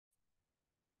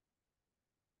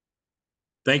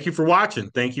Thank you for watching.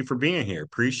 Thank you for being here.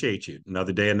 Appreciate you.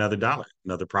 Another day, another dollar,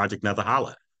 another project, another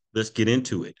holla. Let's get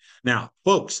into it. Now,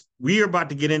 folks, we are about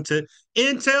to get into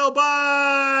Intel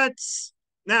bots.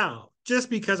 Now, just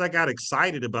because I got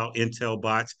excited about Intel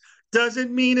bots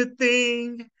doesn't mean a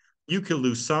thing. You can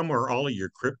lose some or all of your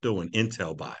crypto in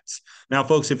Intel bots. Now,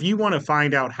 folks, if you want to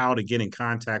find out how to get in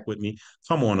contact with me,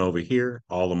 come on over here.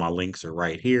 All of my links are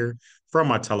right here, from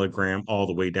my Telegram all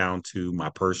the way down to my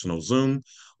personal Zoom,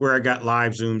 where I got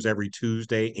live Zooms every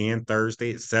Tuesday and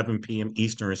Thursday at 7 p.m.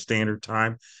 Eastern Standard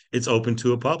Time. It's open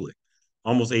to a public.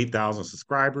 Almost 8,000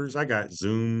 subscribers. I got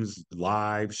Zooms,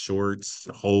 live, shorts,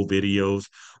 whole videos.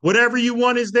 Whatever you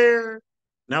want is there.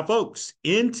 Now, folks,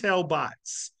 Intel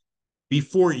bots.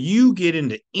 Before you get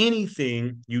into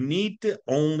anything, you need to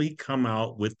only come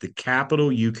out with the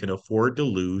capital you can afford to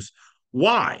lose.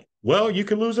 Why? Well, you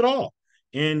can lose it all.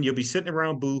 And you'll be sitting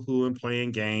around boohooing,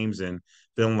 playing games, and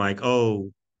feeling like,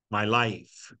 oh, my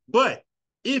life. But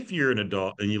if you're an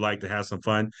adult and you like to have some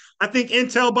fun, I think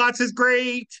Intel Bots is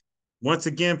great. Once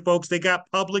again, folks, they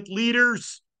got public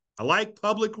leaders. I like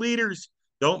public leaders.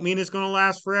 Don't mean it's going to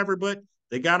last forever, but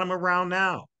they got them around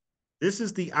now. This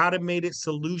is the automated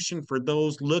solution for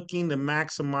those looking to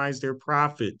maximize their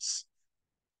profits.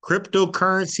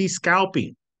 Cryptocurrency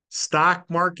scalping, stock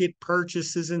market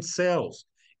purchases and sales,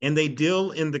 and they deal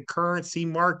in the currency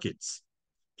markets.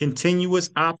 Continuous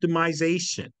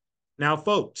optimization. Now,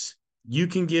 folks, you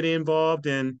can get involved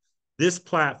in this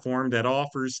platform that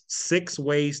offers 6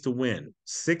 ways to win.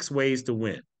 6 ways to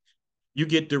win. You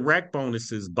get direct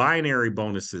bonuses, binary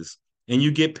bonuses, and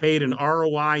you get paid an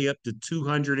ROI up to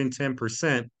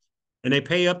 210%, and they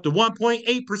pay up to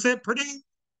 1.8% per day.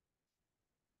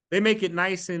 They make it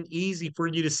nice and easy for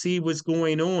you to see what's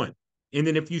going on. And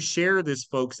then if you share this,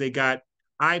 folks, they got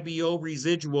IBO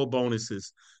residual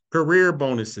bonuses, career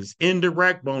bonuses,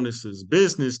 indirect bonuses,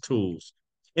 business tools.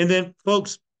 And then,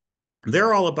 folks,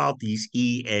 they're all about these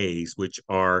EAs, which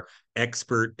are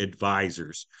expert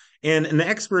advisors. And an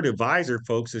expert advisor,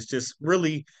 folks, is just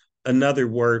really another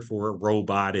word for a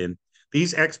robot. And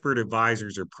these expert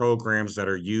advisors are programs that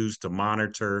are used to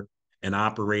monitor and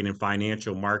operate in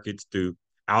financial markets through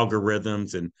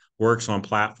algorithms and works on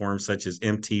platforms such as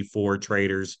MT4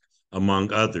 traders,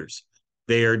 among others.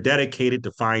 They are dedicated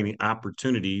to finding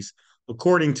opportunities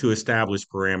according to established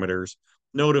parameters,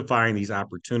 notifying these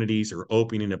opportunities, or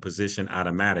opening a position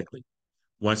automatically.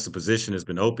 Once the position has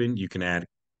been opened, you can add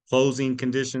closing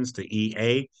conditions to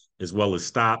EA, as well as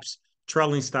stops,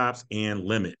 trailing stops, and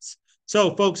limits.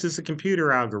 So, folks, it's a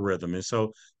computer algorithm. And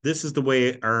so this is the way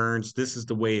it earns, this is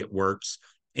the way it works.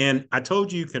 And I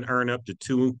told you can earn up to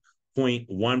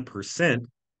 2.1%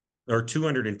 or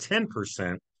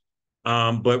 210%.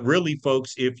 But really,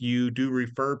 folks, if you do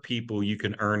refer people, you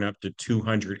can earn up to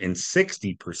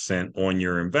 260% on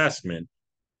your investment.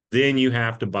 Then you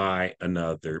have to buy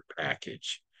another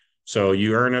package. So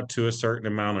you earn up to a certain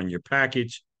amount on your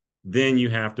package, then you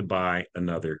have to buy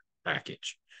another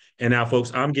package. And now,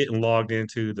 folks, I'm getting logged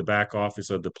into the back office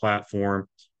of the platform.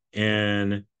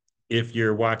 And if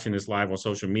you're watching this live on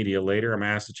social media later, I'm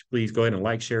asked that you please go ahead and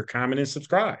like, share, comment, and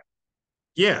subscribe.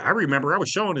 Yeah, I remember I was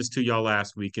showing this to y'all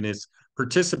last week, and it's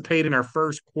participate in our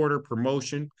first quarter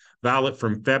promotion, valid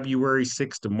from February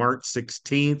 6th to March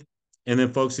 16th. And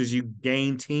then, folks, as you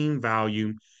gain team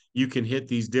value, you can hit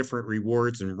these different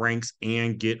rewards and ranks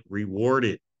and get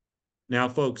rewarded. Now,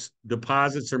 folks,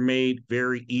 deposits are made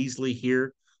very easily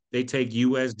here. They take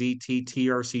USDT,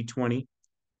 TRC20,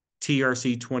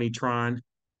 TRC20 Tron,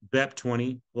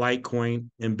 BEP20, Litecoin,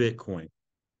 and Bitcoin.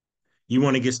 You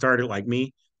want to get started like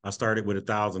me? I started with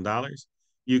 $1,000.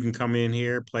 You can come in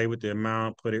here, play with the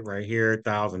amount, put it right here,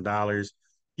 $1,000.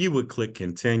 You would click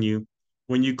continue.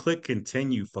 When you click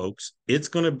continue, folks, it's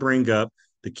going to bring up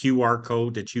the QR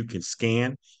code that you can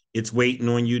scan. It's waiting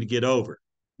on you to get over.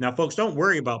 Now, folks, don't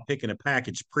worry about picking a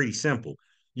package. Pretty simple.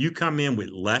 You come in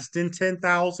with less than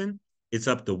 10,000, it's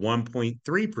up to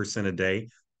 1.3% a day.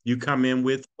 You come in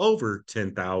with over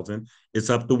 10,000, it's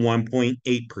up to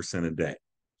 1.8% a day.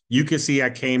 You can see I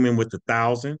came in with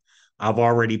 1,000. I've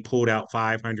already pulled out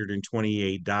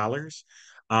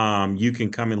 $528. You can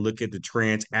come and look at the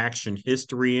transaction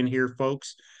history in here,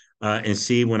 folks, and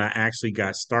see when I actually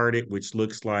got started, which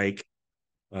looks like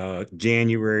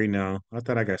January. No, I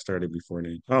thought I got started before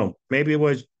then. Oh, maybe it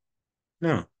was.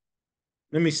 No,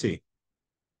 let me see.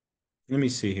 Let me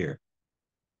see here.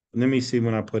 Let me see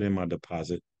when I put in my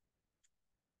deposit.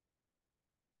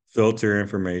 Filter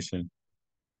information.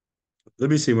 Let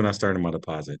me see when I started my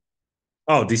deposit.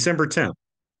 Oh, December 10th.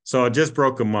 So I just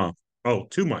broke a month. Oh,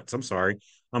 2 months. I'm sorry.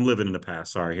 I'm living in the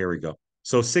past. Sorry. Here we go.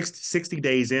 So 60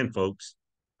 days in, folks.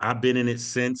 I've been in it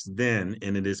since then,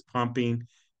 and it is pumping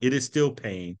it is still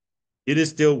paying, it is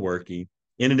still working,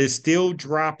 and it is still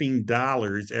dropping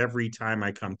dollars every time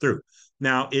I come through.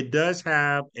 Now, it does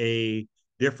have a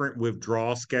different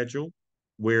withdrawal schedule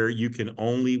where you can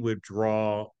only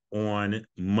withdraw on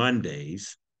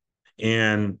Mondays,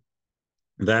 and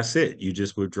that's it. You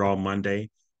just withdraw Monday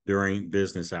during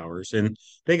business hours. And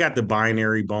they got the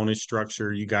binary bonus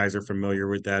structure. You guys are familiar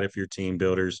with that if you're team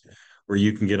builders, where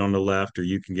you can get on the left or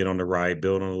you can get on the right,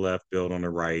 build on the left, build on the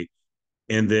right.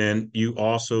 And then you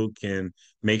also can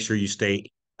make sure you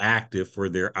stay active for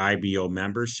their IBO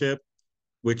membership,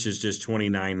 which is just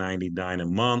 $29.99 a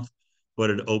month, but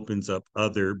it opens up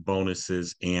other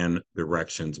bonuses and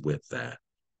directions with that.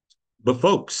 But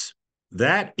folks,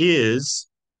 that is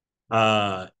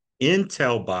uh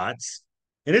Intel bots,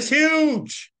 and it's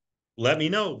huge. Let me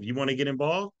know if you want to get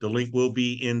involved. The link will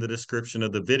be in the description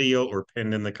of the video or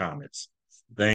pinned in the comments.